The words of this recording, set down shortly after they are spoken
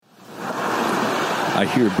I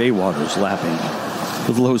hear bay waters lapping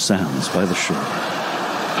with low sounds by the shore.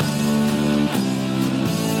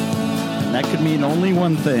 And that could mean only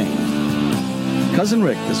one thing. Cousin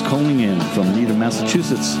Rick is calling in from Needham,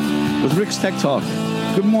 Massachusetts with Rick's Tech Talk.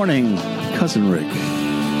 Good morning, Cousin Rick.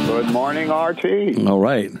 Good morning, RT. All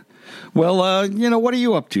right. Well, what are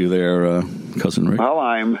you up to there, Cousin Rick? Well,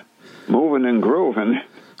 I'm moving and grooving.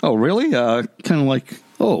 Oh, really? Kind of like,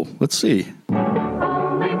 let's see.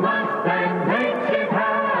 Only Mustang makes it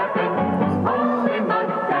happen. Only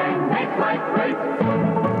Mustang makes life great.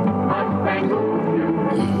 Mustang moves you.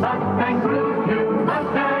 Mustang grooves you.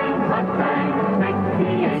 Mustang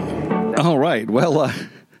 68. All right. Well,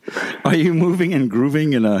 are you moving and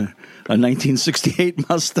grooving in a 1968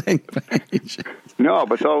 Mustang page? No,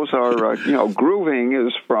 but those are, grooving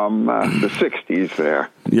is from the 60s there.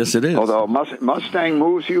 Yes, it is. Although Mustang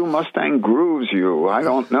moves you, Mustang grooves you. I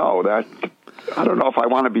don't know. I don't know if I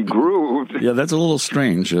want to be grooved. Yeah, that's a little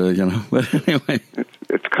strange, But anyway.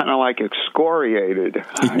 It's kind of like excoriated.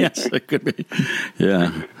 Yes, it could be.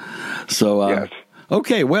 Yeah. So, yes.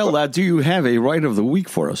 Okay, well, do you have a Ride of the Week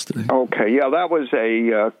for us today? Okay, yeah, that was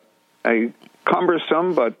a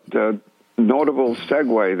cumbersome but notable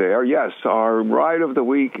segue there. Yes, our Ride of the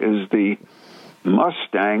Week is the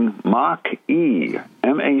Mustang Mach-E,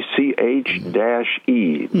 M-A-C-H-E,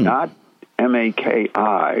 not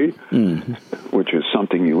M-A-K-I, which is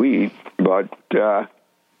something you eat, but, the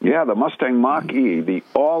Mustang Mach-E, the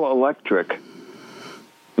all-electric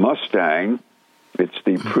Mustang. It's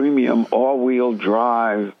the premium all-wheel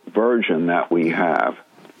drive version that we have.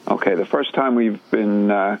 Okay, the first time we've been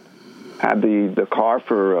had the car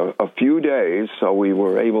for a few days, so we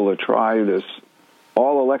were able to try this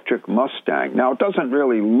all-electric Mustang. Now, it doesn't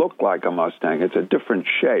really look like a Mustang. It's a different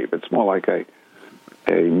shape. It's more like a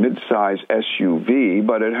mid-size SUV,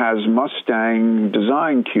 but it has Mustang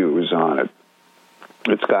design cues on it.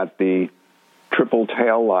 It's got the triple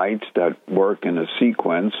tail lights that work in a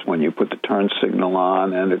sequence when you put the turn signal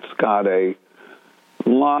on, and it's got a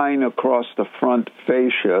line across the front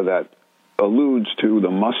fascia that alludes to the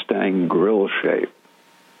Mustang grille shape.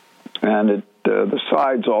 And the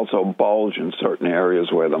sides also bulge in certain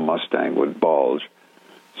areas where the Mustang would bulge.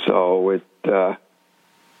 So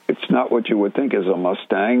it's not what you would think is a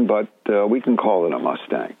Mustang, but we can call it a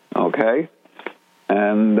Mustang, okay?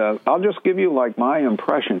 And I'll just give you my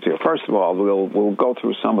impressions here. First of all, we'll go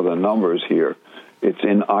through some of the numbers here. It's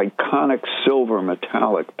in iconic silver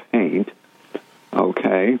metallic paint,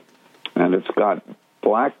 okay, and it's got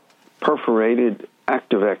black perforated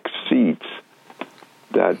ActiveX seats.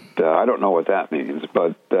 That I don't know what that means,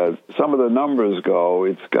 but some of the numbers go.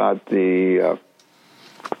 It's got the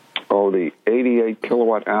 88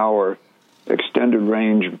 kilowatt hour extended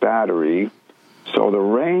range battery. So the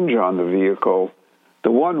range on the vehicle. The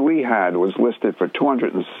one we had was listed for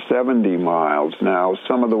 270 miles. Now,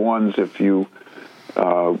 some of the ones, if you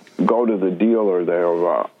go to the dealer, there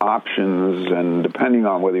are options, and depending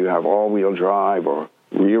on whether you have all-wheel drive or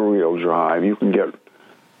rear-wheel drive, you can get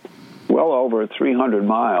well over 300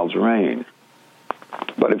 miles range.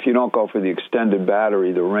 But if you don't go for the extended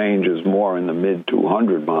battery, the range is more in the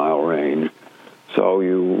mid-200-mile range. So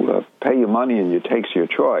you pay your money and you take your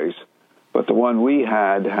choice. But the one we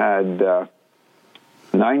had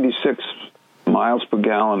 96 miles per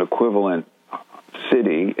gallon equivalent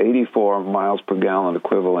city, 84 miles per gallon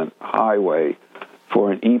equivalent highway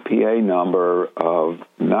for an EPA number of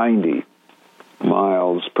 90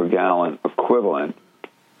 miles per gallon equivalent.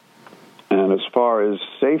 And as far as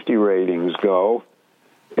safety ratings go,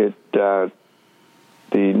 the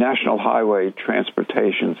National Highway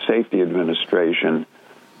Transportation Safety Administration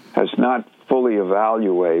has not fully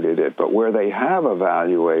evaluated it, but where they have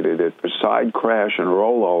evaluated it for side crash and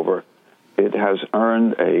rollover, it has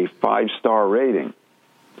earned a 5-star rating.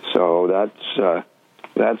 So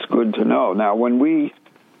that's good to know. Now, when we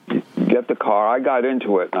get the car, I got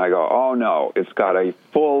into it and I go, oh no, it's got a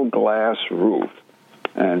full glass roof.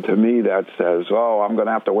 And to me, that says, I'm going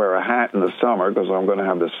to have to wear a hat in the summer because I'm going to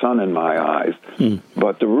have the sun in my eyes.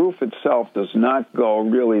 But the roof itself does not go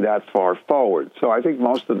really that far forward. So I think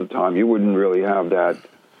most of the time you wouldn't really have that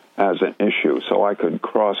as an issue. So I could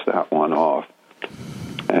cross that one off.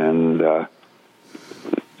 And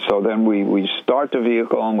so then we start the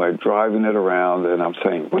vehicle and we're driving it around. And I'm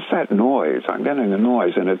saying, what's that noise? I'm getting a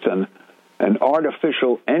noise. And it's an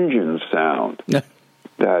artificial engine sound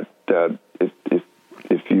that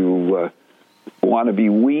if you want to be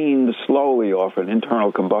weaned slowly off an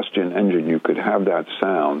internal combustion engine, you could have that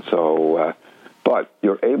sound. So, but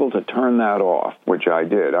you're able to turn that off, which I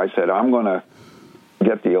did. I said, I'm going to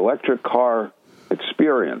get the electric car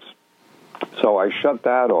experience. So I shut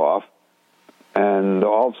that off, And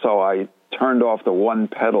also I turned off the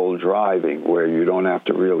one-pedal driving where you don't have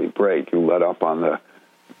to really brake. You let up on the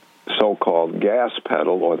so-called gas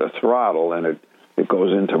pedal or the throttle, and it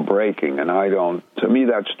goes into braking. And to me,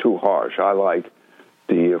 that's too harsh. I like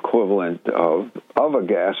the equivalent of a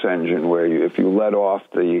gas engine where if you let off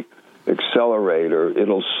the accelerator,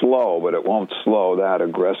 it'll slow, but it won't slow that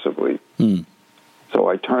aggressively. So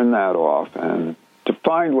I turned that off, and to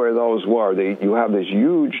find where those were, you have this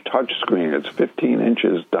huge touch screen. It's 15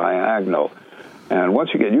 inches diagonal, and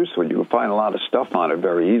once you get used to it, you can find a lot of stuff on it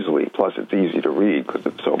very easily. Plus, it's easy to read because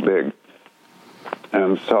it's so big.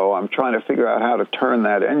 And so I'm trying to figure out how to turn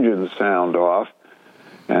that engine sound off,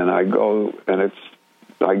 and I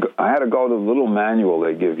had to go to the little manual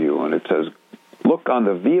they give you, and it says, look on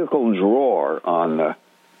the vehicle drawer on the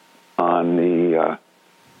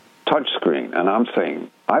touch screen. And I'm saying,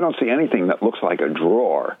 I don't see anything that looks like a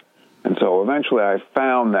drawer. And so eventually I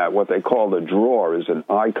found that what they call the drawer is an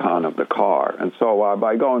icon of the car. And so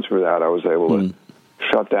by going through that, I was able to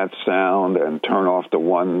shut that sound and turn off the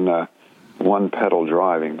one pedal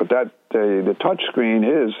driving. But the touch screen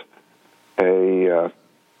is a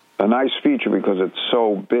nice feature because it's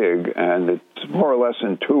so big, and it's more or less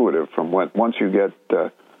intuitive from once you get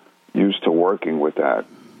used to working with that.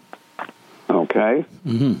 Okay?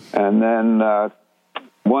 Mm-hmm. And then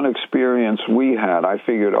one experience we had, I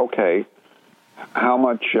figured, okay, how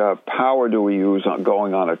much power do we use on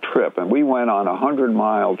going on a trip? And we went on a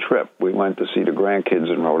 100-mile trip. We went to see the grandkids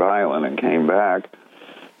in Rhode Island and came back,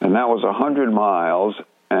 and that was 100 miles,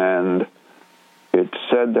 and it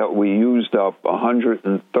said that we used up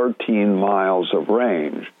 113 miles of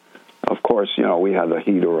range. Of course, we had the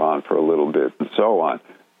heater on for a little bit and so on.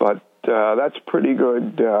 But that's pretty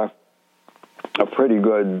good, a pretty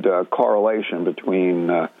good correlation between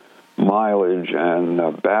mileage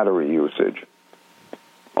and battery usage.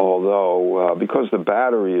 Although, because the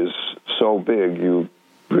battery is so big, you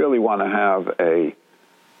really want to have a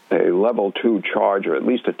level 2 charger, at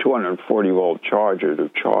least a 240-volt charger to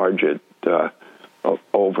charge it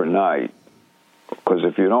overnight, because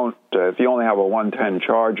if you only have a 110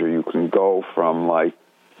 charger, you can go from like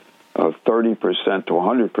 30% to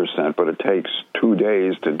 100%, but it takes 2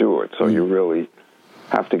 days to do it. So you really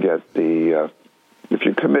have to get if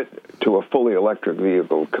you commit to a fully electric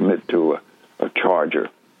vehicle, commit to a charger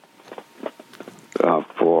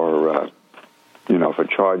for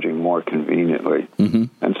charging more conveniently. Mm-hmm.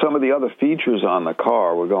 And some of the other features on the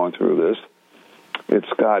car, we're going through this. It's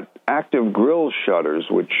got active grille shutters,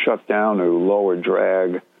 which shut down to lower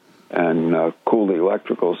drag and cool the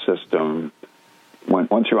electrical system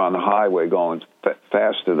once you're on the highway going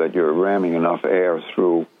faster, that you're ramming enough air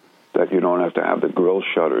through that you don't have to have the grille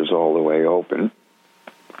shutters all the way open.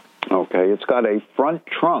 Okay, it's got a front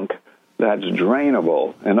trunk that's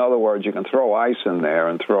drainable. In other words, you can throw ice in there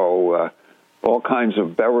and throw all kinds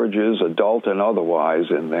of beverages, adult and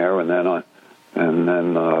otherwise, in there, and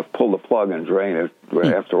then pull the plug and drain it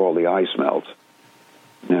after all the ice melts.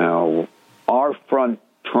 Now, our front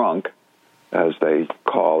trunk, as they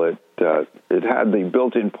call it, it had the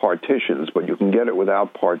built-in partitions, but you can get it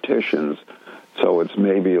without partitions, so it's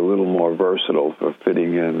maybe a little more versatile for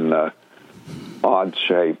fitting in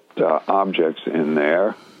odd-shaped objects in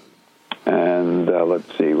there. And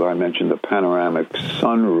let's see, I mentioned the panoramic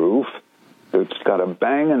sunroof. It's got a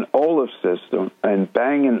Bang & Olufsen system, and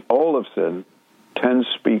Bang & Olufsen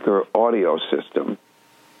 10-speaker audio system,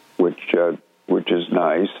 which is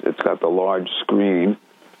nice. It's got the large screen.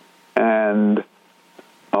 And,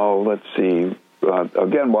 let's see,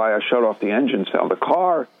 again, why I shut off the engine sound. The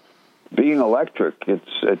car, being electric,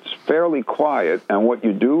 it's fairly quiet, and what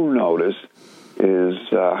you do notice is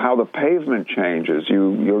how the pavement changes.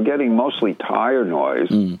 You're getting mostly tire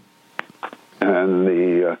noise, and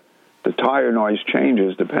the tire noise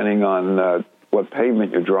changes depending on what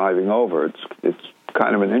pavement you're driving over. It's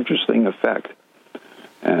kind of an interesting effect.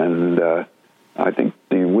 And I think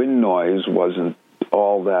the wind noise wasn't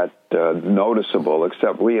all that noticeable,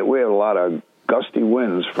 except we had a lot of gusty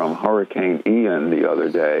winds from Hurricane Ian the other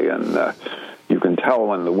day, and you can tell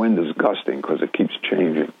when the wind is gusting because it keeps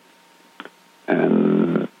changing.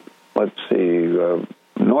 And let's see,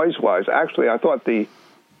 noise-wise, actually I thought the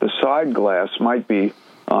side glass might be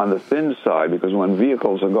on the thin side, because when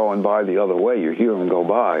vehicles are going by the other way, you hear them go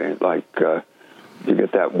by, like you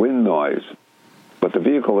get that wind noise. But the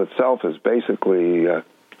vehicle itself is basically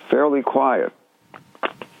fairly quiet.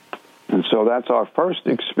 And so that's our first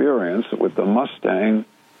experience with the Mustang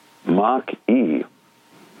Mach-E.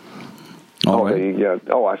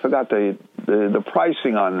 I forgot the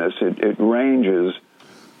pricing on this. It ranges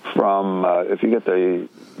from, if you get the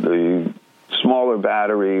smaller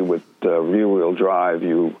battery with rear-wheel drive,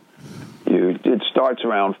 it starts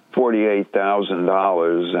around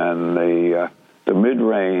 $48,000, and the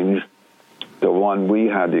mid-range, the one we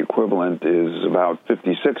had, the equivalent, is about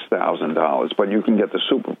 $56,000. But you can get the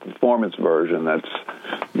super performance version that's,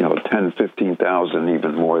 $10,000, $15,000,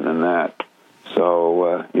 even more than that.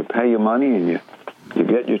 So you pay your money and you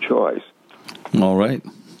get your choice. All right.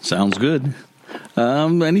 Sounds good.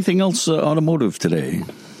 Anything else automotive today?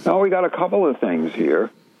 Oh, we got a couple of things here.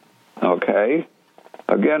 Okay.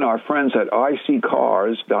 Again, our friends at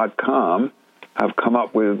iccars.com have come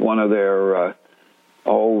up with one of their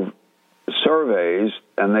surveys,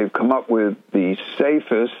 and they've come up with the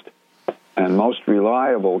safest and most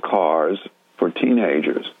reliable cars for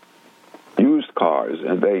teenagers, used cars.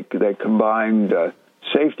 And they combined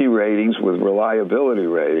safety ratings with reliability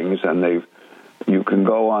ratings, and you can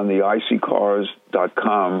go on the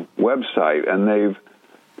iccars.com website, and they've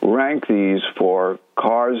ranked these for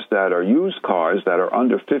cars that are used cars that are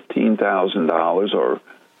under $15,000, or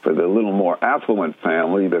for the little more affluent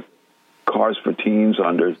family, the cars for teens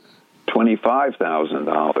under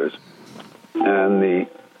 $25,000. And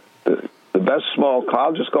the best small car,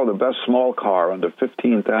 I'll just go the best small car under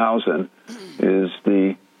 $15,000 is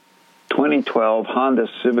the 2012 Honda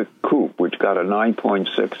Civic Coupe, which got a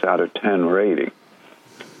 9.6 out of 10 rating.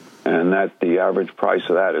 And the average price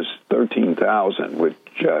of that is $13,000, which,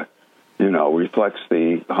 reflects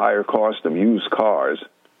the higher cost of used cars.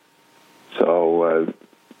 So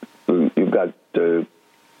you've got two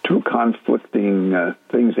conflicting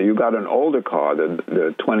things. You've got an older car,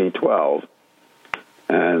 the 2012,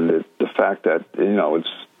 and the fact that, it's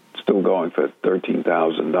still going for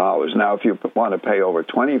 $13,000. Now, if you want to pay over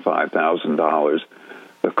 $25,000,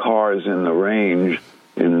 the cars in the range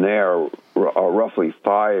in there are roughly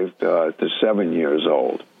 5 to 7 years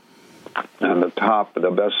old. And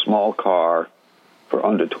the best small car for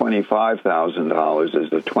under $25,000 is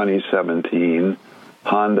the 2017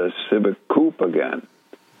 Honda Civic Coupe again,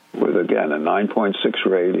 with, again, a 9.6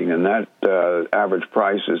 rating, and that average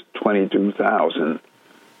price is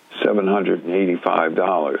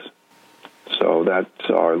 $22,785. So that's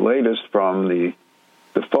our latest from the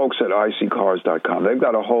folks at iccars.com. They've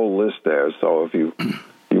got a whole list there, so if you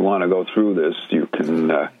want to go through this, you can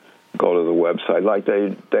go to the website. Like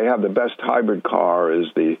they have the best hybrid car is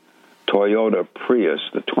the Toyota Prius,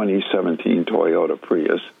 the 2017 Toyota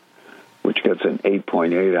Prius, which gets an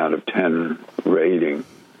 8.8 out of 10 rating.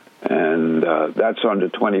 And that's under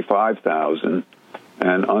 $25,000.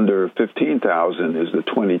 And under $15,000 is the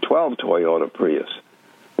 2012 Toyota Prius,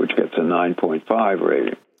 which gets a 9.5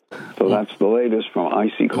 rating. So that's the latest from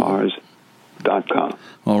iccars.com.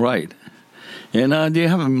 All right. And do you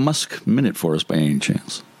have a Musk Minute for us by any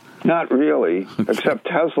chance? Not really, except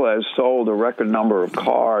Tesla has sold a record number of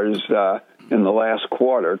cars in the last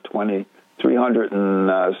quarter, 300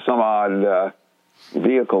 and some odd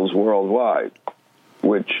vehicles worldwide,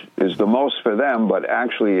 which is the most for them, but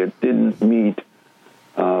actually it didn't meet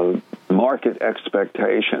market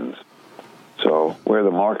expectations. So where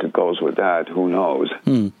the market goes with that, who knows?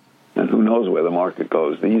 And who knows where the market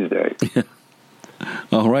goes these days?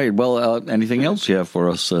 All right. Well, anything else you have for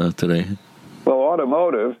us today? Well,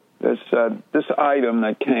 automotive, this item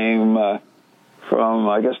that came from,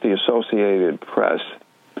 I guess, the Associated Press,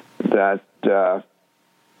 that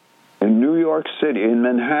in New York City, in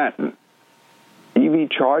Manhattan,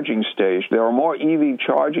 EV charging stations, there are more EV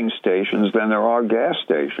charging stations than there are gas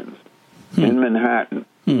stations in Manhattan.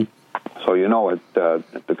 So you know what the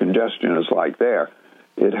congestion is like there.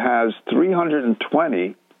 It has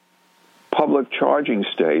 320 public charging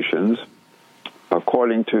stations,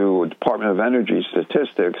 according to Department of Energy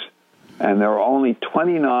statistics, and there are only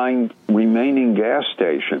 29 remaining gas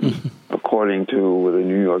stations, according to the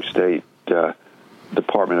New York State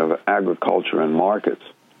Department of Agriculture and Markets.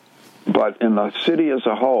 But in the city as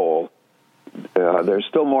a whole, there's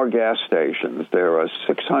still more gas stations. There are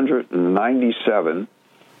 697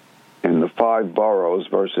 in the 5 boroughs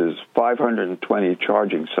versus 520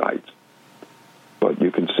 charging sites. But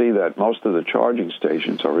you can see that most of the charging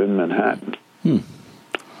stations are in Manhattan.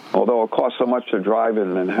 Although it costs so much to drive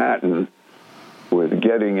in Manhattan with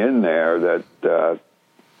getting in there that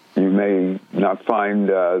you may not find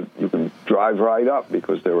you can drive right up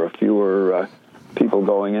because there are fewer people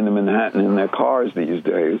going into Manhattan in their cars these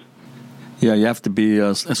days. Yeah, you have to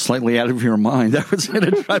be slightly out of your mind, I would say,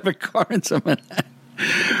 to drive a car into Manhattan.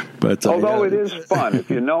 But, although it is fun, if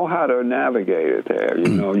you know how to navigate it there,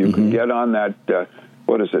 you can get on that,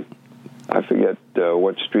 what is it? I forget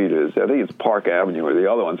what street it is. I think it's Park Avenue or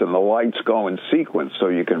the other ones, and the lights go in sequence, so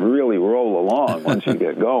you can really roll along once you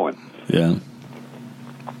get going. Yeah.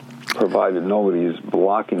 provided nobody's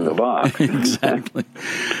blocking the box. Exactly.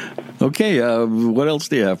 Okay, what else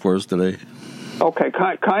do you have for us today? Okay,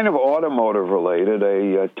 kind of automotive related.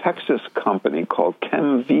 A Texas company called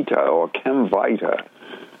Chemvita,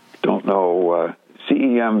 don't know,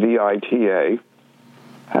 CEMVITA,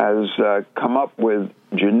 has come up with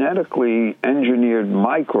genetically engineered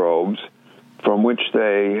microbes from which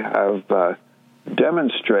they have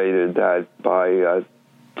demonstrated that by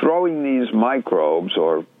throwing these microbes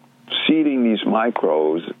or seeding these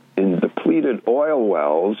microbes in depleted oil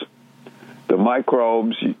wells, the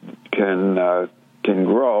microbes can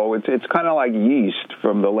grow. It's kind of like yeast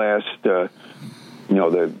from the last, the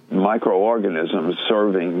microorganisms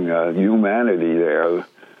serving humanity there.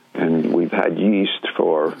 And we've had yeast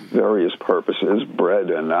for various purposes, bread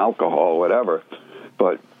and alcohol, whatever.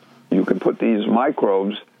 But you can put these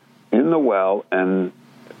microbes in the well, and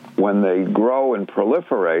when they grow and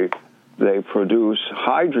proliferate, they produce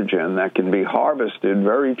hydrogen that can be harvested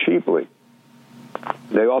very cheaply.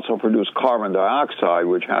 They also produce carbon dioxide,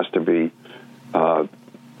 which has to be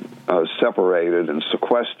separated and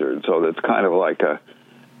sequestered. So that's kind of like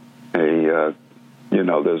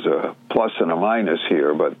there's a plus and a minus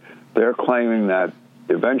here, but they're claiming that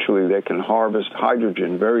eventually they can harvest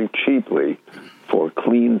hydrogen very cheaply for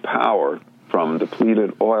clean power from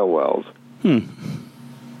depleted oil wells. So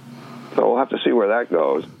we'll have to see where that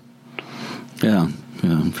goes. Yeah,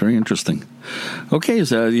 very interesting. Okay,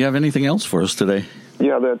 so do you have anything else for us today?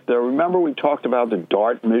 Yeah, remember we talked about the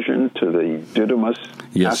DART mission to the Didymus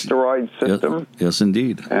asteroid system? Yes,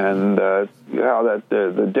 indeed. And that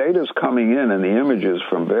the data's coming in and the images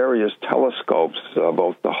from various telescopes,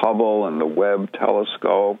 both the Hubble and the Webb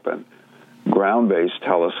telescope and ground-based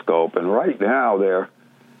telescope. And right now, the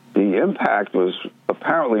impact was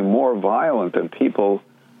apparently more violent than people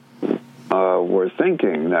were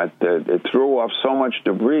thinking, that it threw off so much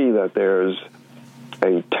debris that there's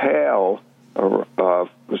a tail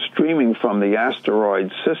streaming from the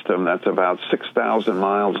asteroid system that's about 6,000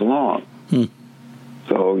 miles long.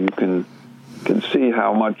 So you can see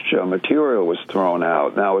how much material was thrown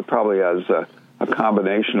out. Now, it probably has a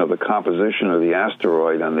combination of the composition of the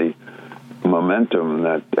asteroid and the momentum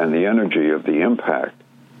and the energy of the impact.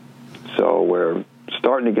 So we're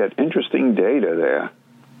starting to get interesting data there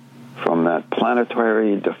from that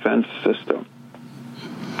planetary defense system.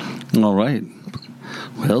 All right.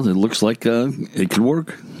 Well, it looks like it could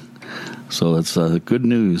work. So that's good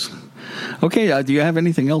news. Okay, do you have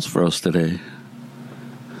anything else for us today?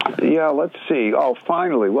 Yeah, let's see. Oh,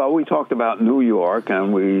 finally. Well, we talked about New York,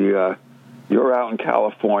 and you're out in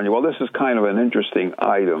California. Well, this is kind of an interesting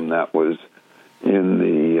item that was in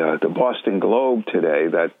the Boston Globe today,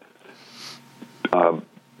 that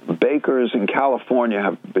bakers in California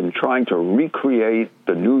have been trying to recreate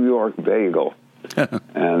the New York bagel.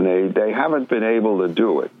 And they haven't been able to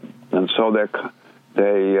do it. And so they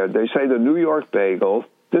say the New York bagel,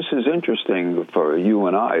 this is interesting for you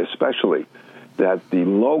and I especially, that the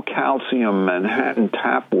low-calcium Manhattan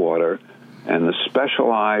tap water and the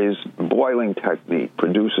specialized boiling technique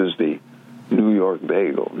produces the New York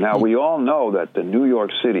bagel. Now, we all know that the New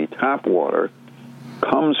York City tap water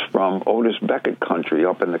comes from Otis Beckett country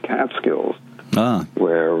up in the Catskills,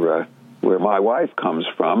 where my wife comes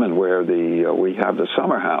from and where we have the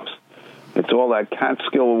summer house. It's all that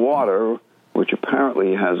Catskill water, which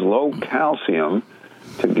apparently has low calcium,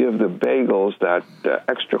 to give the bagels that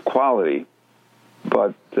extra quality.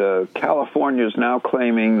 But California is now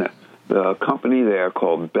claiming that the company there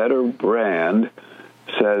called Better Brand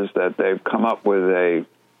says that they've come up with a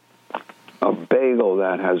bagel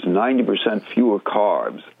that has 90% fewer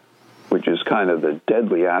carbs, which is kind of the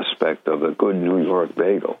deadly aspect of a good New York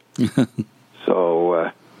bagel.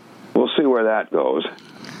 So we'll see where that goes.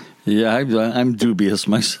 Yeah, I'm dubious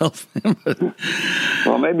myself.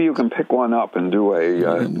 Well, maybe you can pick one up and do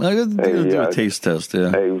a taste test.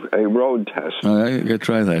 Yeah, a road test. I gotta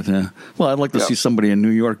try that. Yeah. Well, I'd like to see somebody in New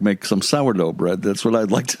York make some sourdough bread. That's what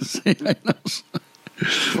I'd like to see. I know.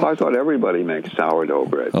 Well, I thought everybody makes sourdough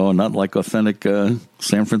bread. Oh, not like authentic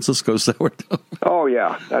San Francisco sourdough. Oh,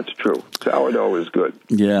 yeah, that's true. Sourdough is good.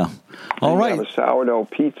 Yeah. All right. Have a sourdough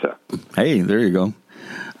pizza. Hey, there you go.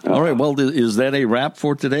 All right. Well, is that a wrap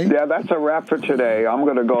for today? Yeah, that's a wrap for today. I'm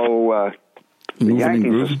going to go. The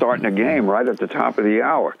Yankees are starting a game right at the top of the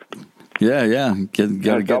hour. Yeah. Got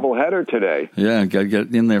a doubleheader today. Yeah, got to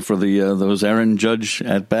get in there for those Aaron Judge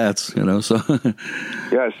at bats. So.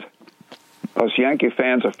 Yes. Us Yankee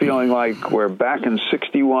fans are feeling like we're back in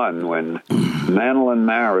 '61 when Mantle and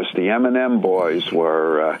Maris, the M&M boys,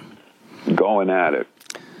 were going at it.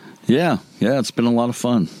 Yeah, it's been a lot of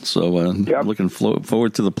fun. So looking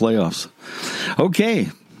forward to the playoffs. Okay,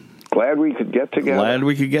 Glad we could get together. Glad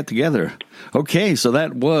we could get together. Okay, so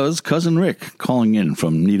that was Cousin Rick calling in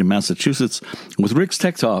from Needham, Massachusetts with Rick's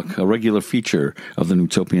Tech Talk, a regular feature of the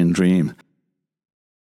Newtopian Dream.